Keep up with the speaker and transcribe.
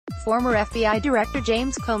Former FBI Director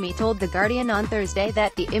James Comey told The Guardian on Thursday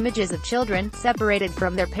that the images of children separated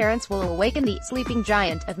from their parents will awaken the sleeping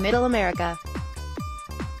giant of Middle America.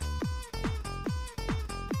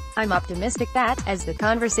 I'm optimistic that, as the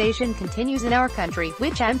conversation continues in our country,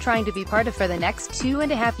 which I'm trying to be part of for the next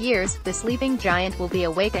 2.5 years, the sleeping giant will be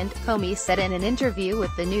awakened, Comey said in an interview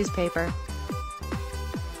with the newspaper.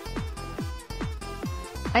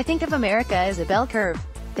 I think of America as a bell curve.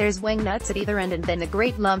 There's wingnuts at either end and then the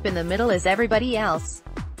great lump in the middle is everybody else.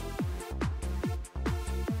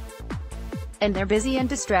 And they're busy and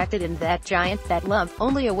distracted, and that giant, that lump,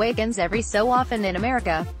 only awakens every so often in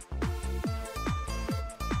America.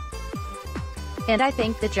 And I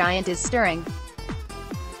think the giant is stirring.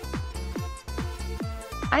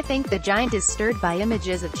 I think the giant is stirred by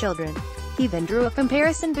images of children. He then drew a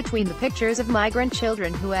comparison between the pictures of migrant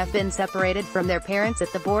children who have been separated from their parents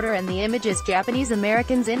at the border and the images Japanese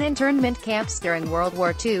Americans in internment camps during World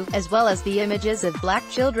War II, as well as the images of black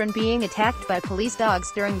children being attacked by police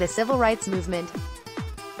dogs during the civil rights movement.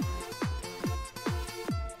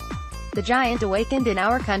 The giant awakened in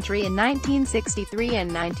our country in 1963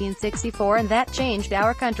 and 1964, and that changed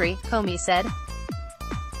our country, Comey said.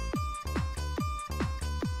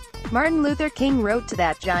 Martin Luther King wrote to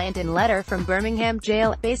that giant in a letter from Birmingham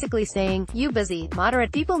jail, basically saying, "You busy,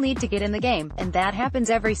 moderate people need to get in the game," and that happens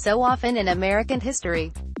every so often in American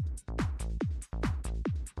history.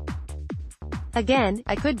 Again,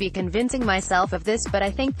 I could be convincing myself of this, but I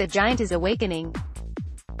think the giant is awakening.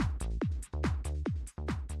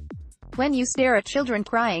 When you stare at children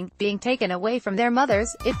crying, being taken away from their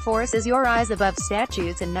mothers, it forces your eyes above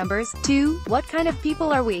statutes and numbers. 2. What kind of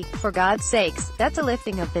people are we? For God's sakes, that's a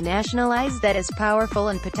lifting of the national eyes that is powerful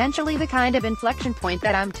and potentially the kind of inflection point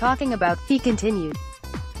that I'm talking about, he continued.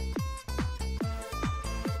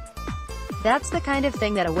 That's the kind of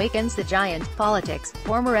thing that awakens the giant. Politics.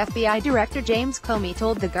 Former FBI Director James Comey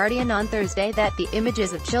told The Guardian on Thursday that the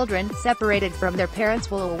images of children separated from their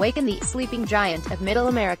parents will awaken the sleeping giant of Middle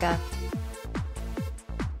America.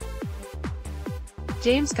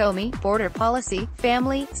 James Comey, Border Policy,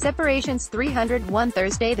 Family, Separations 301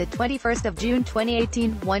 Thursday the 21st of June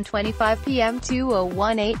 2018, 1:25 p.m.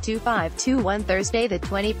 201-825-21 Thursday the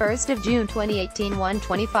 21st of June 2018,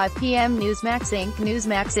 1:25 p.m. Newsmax Inc.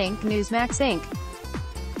 Newsmax Inc. Newsmax Inc.